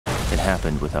It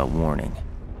happened without warning.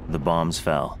 The bombs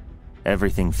fell.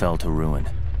 Everything fell to ruin,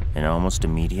 and almost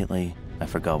immediately, I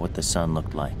forgot what the sun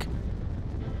looked like.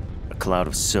 A cloud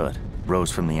of soot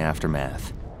rose from the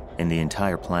aftermath, and the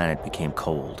entire planet became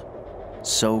cold.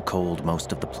 So cold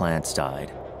most of the plants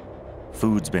died.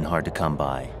 Food's been hard to come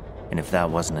by, and if that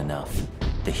wasn't enough,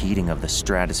 the heating of the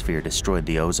stratosphere destroyed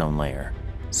the ozone layer.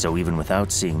 So even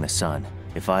without seeing the sun,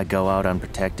 if I go out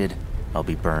unprotected, I'll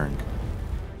be burned.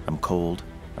 I'm cold,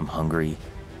 I'm hungry,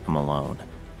 I'm alone.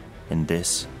 And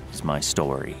this is my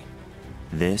story.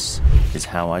 This is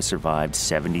how I survived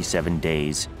 77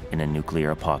 days in a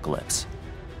nuclear apocalypse.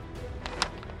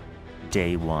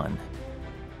 Day 1.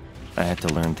 I had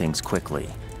to learn things quickly.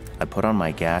 I put on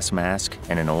my gas mask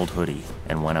and an old hoodie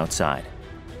and went outside.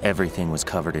 Everything was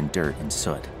covered in dirt and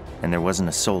soot, and there wasn't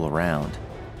a soul around.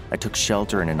 I took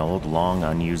shelter in an old, long,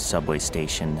 unused subway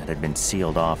station that had been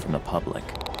sealed off from the public.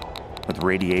 With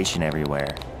radiation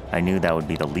everywhere, I knew that would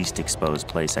be the least exposed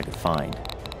place I could find.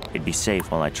 It'd be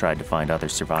safe while I tried to find other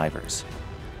survivors.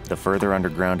 The further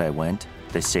underground I went,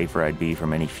 the safer I'd be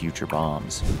from any future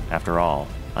bombs. After all,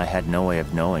 I had no way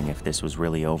of knowing if this was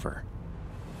really over.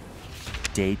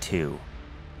 Day 2.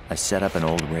 I set up an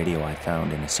old radio I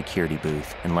found in a security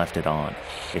booth and left it on.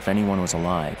 If anyone was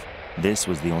alive, this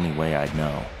was the only way I'd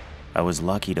know. I was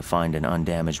lucky to find an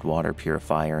undamaged water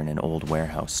purifier in an old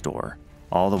warehouse store.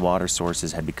 All the water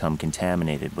sources had become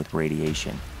contaminated with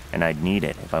radiation, and I'd need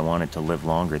it if I wanted to live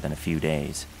longer than a few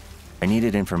days. I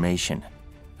needed information.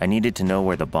 I needed to know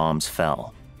where the bombs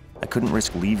fell. I couldn't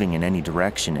risk leaving in any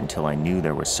direction until I knew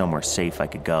there was somewhere safe I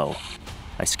could go.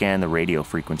 I scanned the radio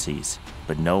frequencies,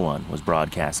 but no one was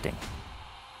broadcasting.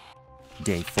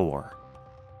 Day 4.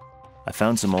 I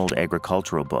found some old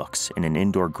agricultural books in an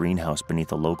indoor greenhouse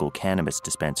beneath a local cannabis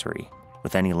dispensary.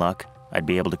 With any luck, I'd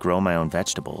be able to grow my own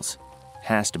vegetables.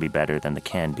 Has to be better than the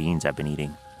canned beans I've been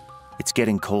eating. It's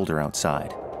getting colder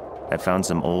outside. I found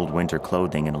some old winter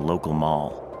clothing in a local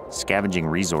mall. Scavenging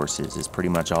resources is pretty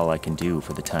much all I can do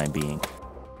for the time being.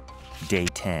 Day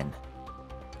 10.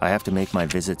 I have to make my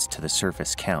visits to the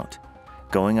surface count.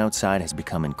 Going outside has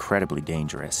become incredibly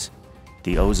dangerous.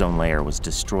 The ozone layer was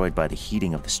destroyed by the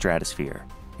heating of the stratosphere,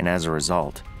 and as a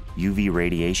result, UV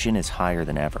radiation is higher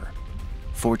than ever.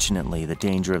 Fortunately, the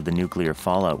danger of the nuclear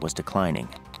fallout was declining.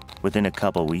 Within a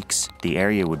couple weeks, the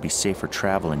area would be safe for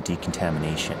travel and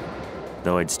decontamination,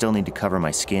 though I'd still need to cover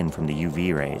my skin from the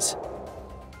UV rays.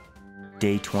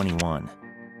 Day 21.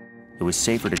 It was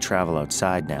safer to travel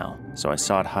outside now, so I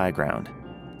sought high ground.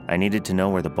 I needed to know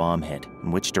where the bomb hit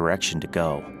and which direction to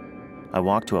go. I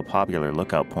walked to a popular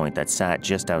lookout point that sat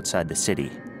just outside the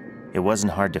city. It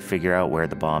wasn't hard to figure out where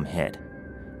the bomb hit.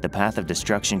 The path of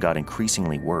destruction got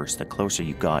increasingly worse the closer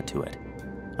you got to it.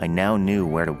 I now knew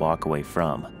where to walk away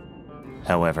from.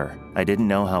 However, I didn't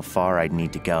know how far I'd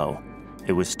need to go.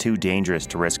 It was too dangerous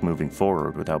to risk moving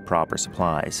forward without proper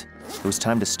supplies. It was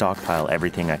time to stockpile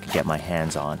everything I could get my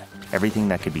hands on, everything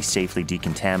that could be safely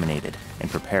decontaminated,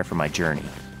 and prepare for my journey.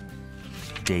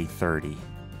 Day 30.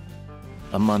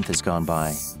 A month has gone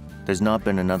by. There's not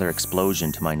been another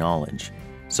explosion to my knowledge,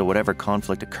 so whatever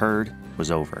conflict occurred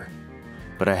was over.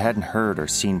 But I hadn't heard or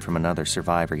seen from another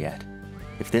survivor yet.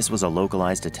 If this was a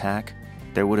localized attack,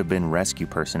 there would have been rescue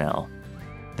personnel.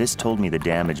 This told me the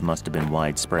damage must have been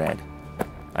widespread.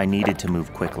 I needed to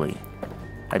move quickly.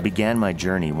 I began my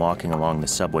journey walking along the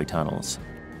subway tunnels.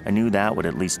 I knew that would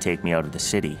at least take me out of the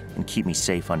city and keep me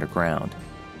safe underground.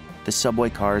 The subway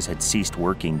cars had ceased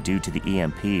working due to the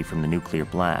EMP from the nuclear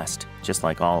blast, just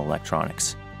like all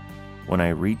electronics. When I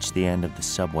reached the end of the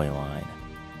subway line,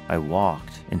 I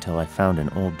walked until I found an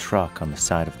old truck on the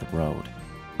side of the road.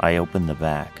 I opened the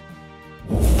back.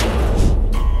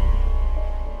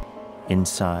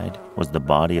 Inside was the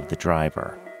body of the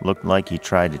driver. Looked like he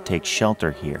tried to take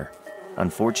shelter here.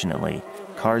 Unfortunately,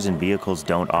 cars and vehicles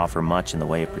don't offer much in the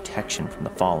way of protection from the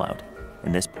fallout,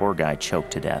 and this poor guy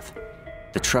choked to death.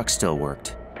 The truck still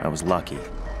worked. I was lucky.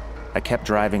 I kept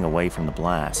driving away from the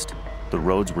blast. The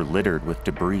roads were littered with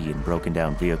debris and broken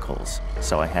down vehicles,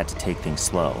 so I had to take things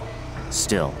slow.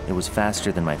 Still, it was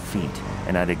faster than my feet,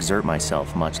 and I'd exert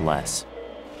myself much less.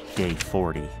 Day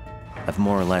 40. I've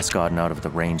more or less gotten out of the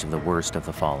range of the worst of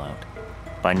the fallout.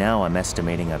 By now, I'm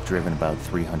estimating I've driven about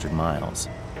 300 miles.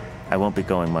 I won't be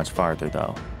going much farther,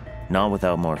 though. Not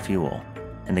without more fuel,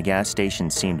 and the gas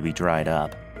stations seem to be dried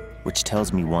up, which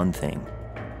tells me one thing.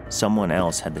 Someone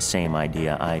else had the same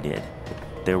idea I did.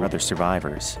 There were other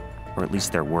survivors, or at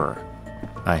least there were.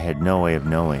 I had no way of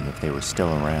knowing if they were still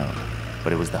around,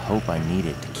 but it was the hope I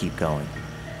needed to keep going.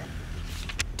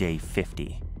 Day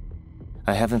 50.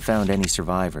 I haven't found any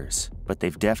survivors, but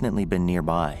they've definitely been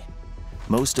nearby.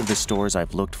 Most of the stores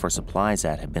I've looked for supplies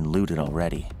at have been looted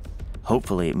already.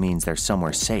 Hopefully it means they're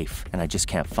somewhere safe and I just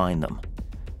can't find them.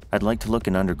 I'd like to look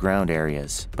in underground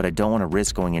areas, but I don't want to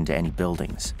risk going into any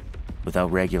buildings.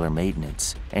 Without regular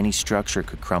maintenance, any structure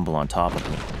could crumble on top of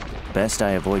me. Best I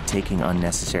avoid taking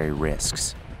unnecessary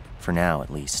risks. For now,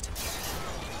 at least.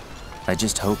 I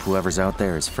just hope whoever's out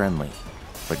there is friendly.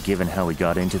 But given how we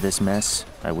got into this mess,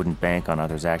 I wouldn't bank on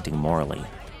others acting morally.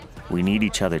 We need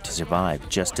each other to survive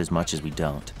just as much as we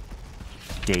don't.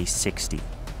 Day 60.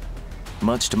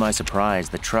 Much to my surprise,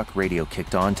 the truck radio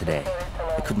kicked on today.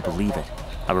 I couldn't believe it.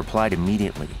 I replied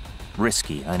immediately.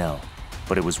 Risky, I know,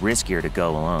 but it was riskier to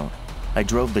go alone. I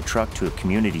drove the truck to a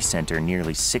community center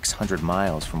nearly 600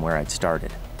 miles from where I'd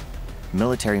started.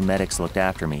 Military medics looked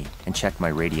after me and checked my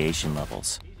radiation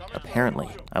levels. Apparently,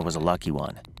 I was a lucky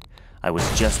one. I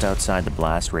was just outside the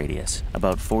blast radius,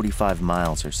 about 45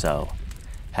 miles or so.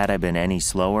 Had I been any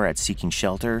slower at seeking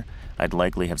shelter, I'd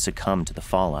likely have succumbed to the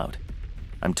fallout.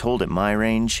 I'm told at my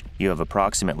range, you have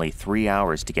approximately 3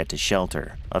 hours to get to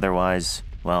shelter. Otherwise,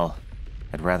 well,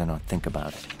 I'd rather not think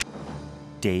about it.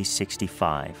 Day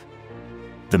 65.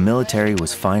 The military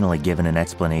was finally given an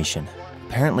explanation.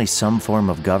 Apparently some form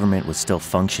of government was still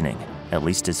functioning, at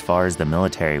least as far as the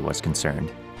military was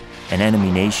concerned. An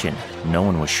enemy nation, no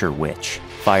one was sure which,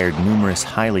 fired numerous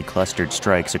highly clustered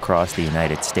strikes across the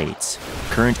United States.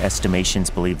 Current estimations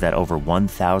believe that over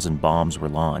 1,000 bombs were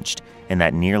launched, and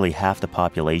that nearly half the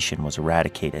population was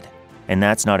eradicated. And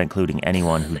that's not including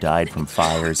anyone who died from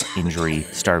fires, injury,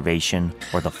 starvation,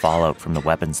 or the fallout from the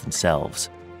weapons themselves.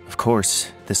 Of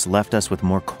course, this left us with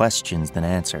more questions than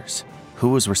answers. Who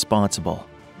was responsible?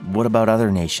 What about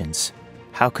other nations?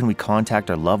 How can we contact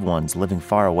our loved ones living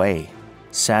far away?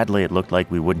 Sadly, it looked like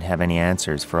we wouldn't have any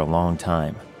answers for a long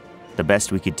time. The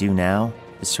best we could do now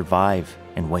is survive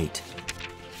and wait.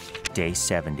 Day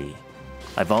 70.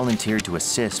 I volunteered to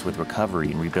assist with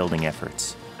recovery and rebuilding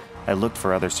efforts. I looked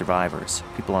for other survivors,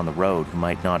 people on the road who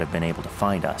might not have been able to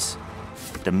find us.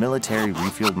 The military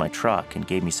refueled my truck and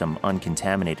gave me some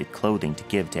uncontaminated clothing to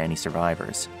give to any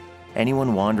survivors.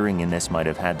 Anyone wandering in this might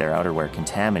have had their outerwear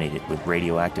contaminated with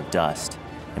radioactive dust,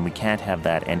 and we can't have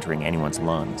that entering anyone's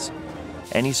lungs.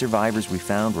 Any survivors we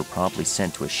found were promptly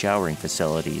sent to a showering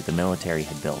facility the military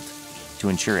had built, to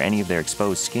ensure any of their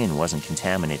exposed skin wasn't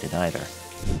contaminated either.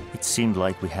 It seemed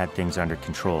like we had things under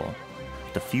control.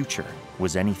 The future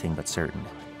was anything but certain.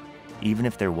 Even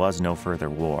if there was no further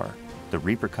war, the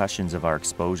repercussions of our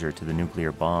exposure to the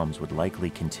nuclear bombs would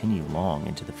likely continue long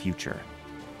into the future.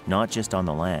 Not just on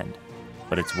the land,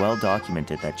 but it's well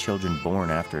documented that children born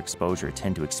after exposure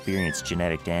tend to experience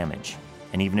genetic damage,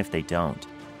 and even if they don't,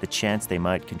 the chance they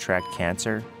might contract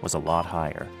cancer was a lot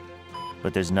higher.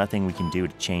 But there's nothing we can do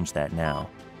to change that now.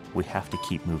 We have to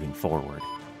keep moving forward.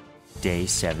 Day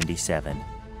 77.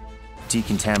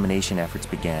 Decontamination efforts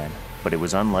began, but it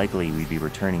was unlikely we'd be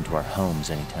returning to our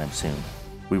homes anytime soon.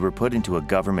 We were put into a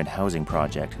government housing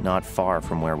project not far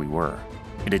from where we were.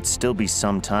 It'd still be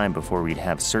some time before we'd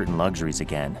have certain luxuries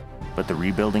again, but the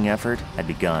rebuilding effort had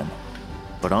begun.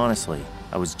 But honestly,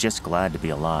 I was just glad to be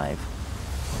alive.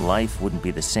 Life wouldn't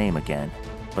be the same again,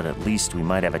 but at least we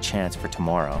might have a chance for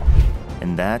tomorrow.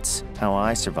 And that's how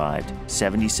I survived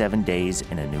 77 days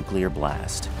in a nuclear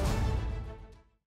blast.